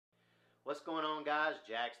What's going on, guys?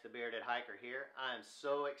 Jax the Bearded Hiker here. I am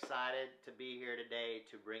so excited to be here today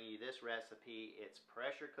to bring you this recipe. It's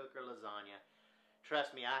pressure cooker lasagna.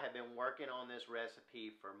 Trust me, I have been working on this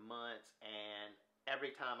recipe for months, and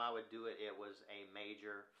every time I would do it, it was a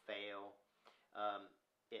major fail.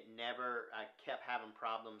 I kept having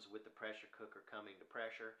problems with the pressure cooker coming to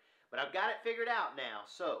pressure, but I've got it figured out now.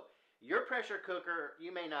 So your pressure cooker,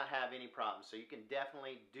 you may not have any problems, so you can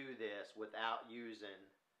definitely do this without using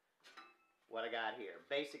what I got here.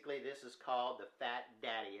 Basically, this is called the Fat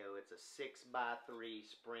Daddy-O. It's a 6x3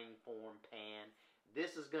 spring-form pan.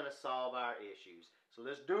 This is going to solve our issues. So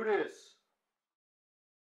let's do this.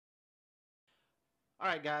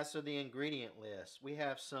 Alright guys, so the ingredient list. We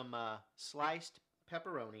have some sliced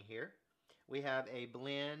pepperoni here. We have a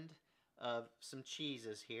blend of some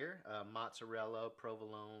cheeses here. Mozzarella,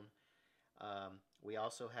 provolone. We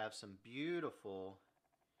also have some beautiful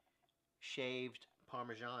shaved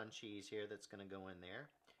Parmesan cheese here that's going to go in there.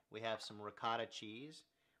 We have some ricotta cheese.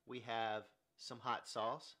 We have some hot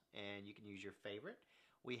sauce, and you can use your favorite.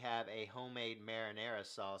 We have a homemade marinara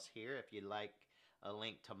sauce here. If you'd like a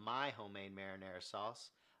link to my homemade marinara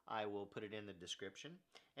sauce, I will put it in the description.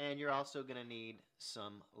 And you're also going to need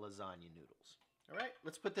some lasagna noodles. All right,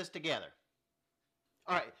 let's put this together.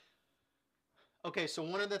 All right. Okay, so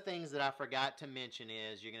one of the things that I forgot to mention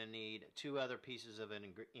is you're going to need 2 other pieces of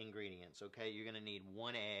ingredients, okay? You're going to need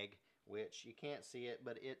 1 egg, which you can't see it,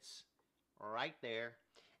 but it's right there.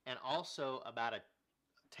 And also about a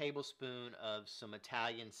tablespoon of some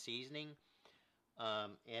Italian seasoning,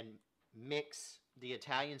 and mix the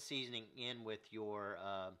Italian seasoning in with your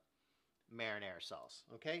marinara sauce,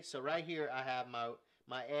 okay? So right here I have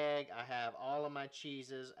my egg, I have all of my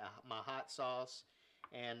cheeses, my hot sauce,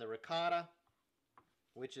 and the ricotta,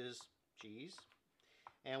 which is cheese,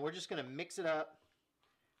 and we're just going to mix it up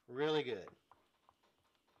really good.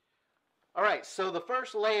 Alright, so the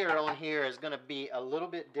first layer on here is going to be a little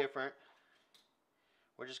bit different.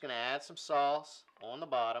 We're just going to add some sauce on the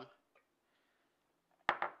bottom,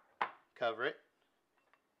 cover it.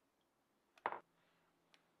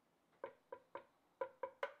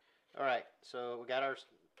 Alright, so we got our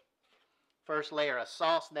first layer of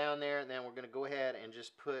sauce down there, and then we're going to go ahead and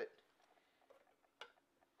just put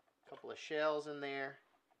couple of shells in there.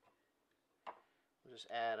 We'll just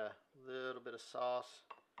add a little bit of sauce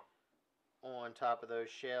on top of those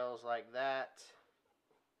shells like that.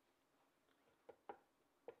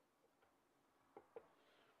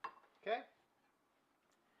 Okay.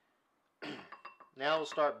 Now we'll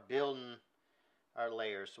start building our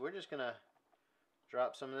layers. So we're just going to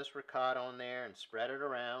drop some of this ricotta on there and spread it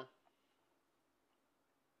around.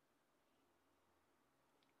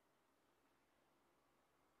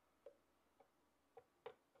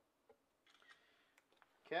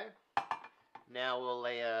 Okay, now we'll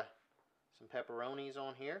lay some pepperonis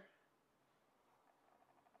on here.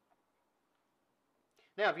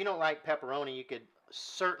 Now, if you don't like pepperoni, you could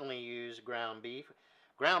certainly use ground beef.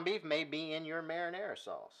 Ground beef may be in your marinara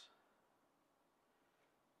sauce.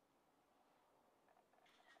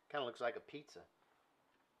 Kind of looks like a pizza.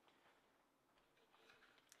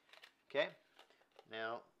 Okay,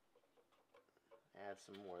 now add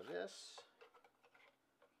some more of this.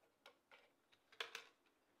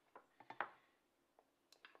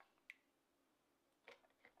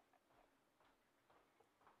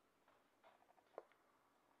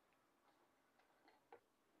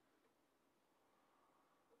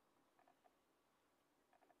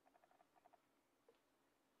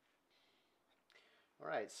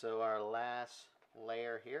 Alright, so our last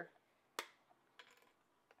layer here.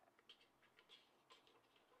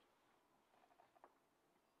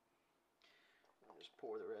 I'll just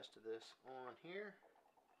pour the rest of this on here.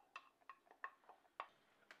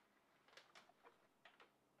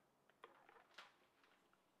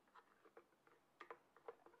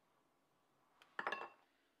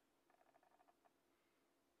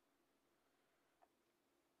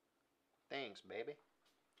 Thanks, baby.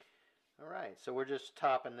 Alright, so we're just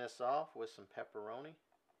topping this off with some pepperoni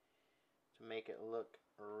to make it look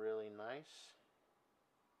really nice.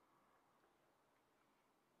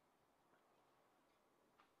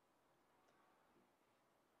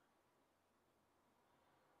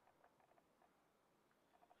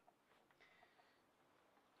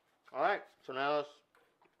 Alright, so now let's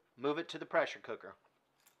move it to the pressure cooker.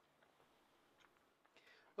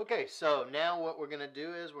 Okay, so now what we're going to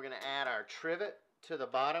do is we're going to add our trivet to the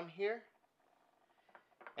bottom here.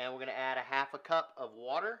 And we're going to add a 1/2 cup of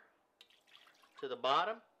water to the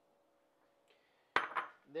bottom.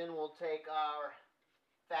 Then we'll take our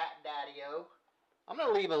Fat Daddy-O. I'm going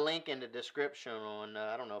to leave a link in the description on,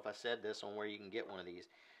 I don't know if I said this, on where you can get one of these.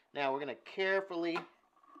 Now we're going to carefully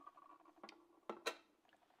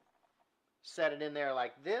set it in there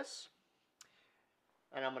like this.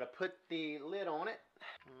 And I'm going to put the lid on it.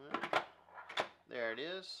 There it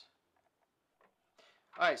is.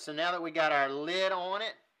 Alright, so now that we got our lid on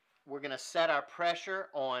it, we're going to set our pressure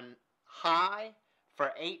on high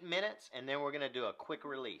for 8 minutes, and then we're going to do a quick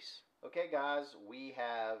release. Okay guys,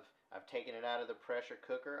 I've taken it out of the pressure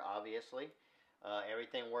cooker, obviously.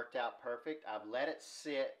 Everything worked out perfect. I've let it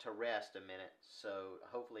sit to rest a minute, so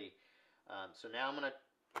hopefully, so now I'm going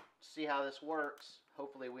to see how this works.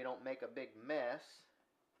 Hopefully we don't make a big mess.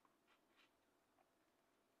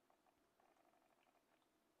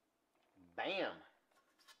 Bam!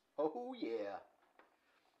 Oh yeah!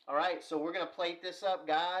 Alright, so we're going to plate this up,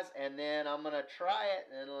 guys, and then I'm going to try it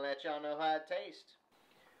and let y'all know how it tastes.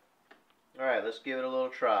 Alright, let's give it a little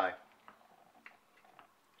try.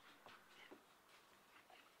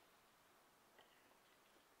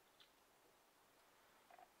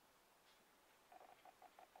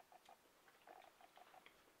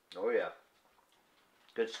 Oh yeah.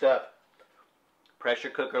 Good stuff. Pressure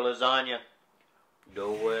cooker lasagna.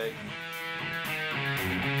 Go away.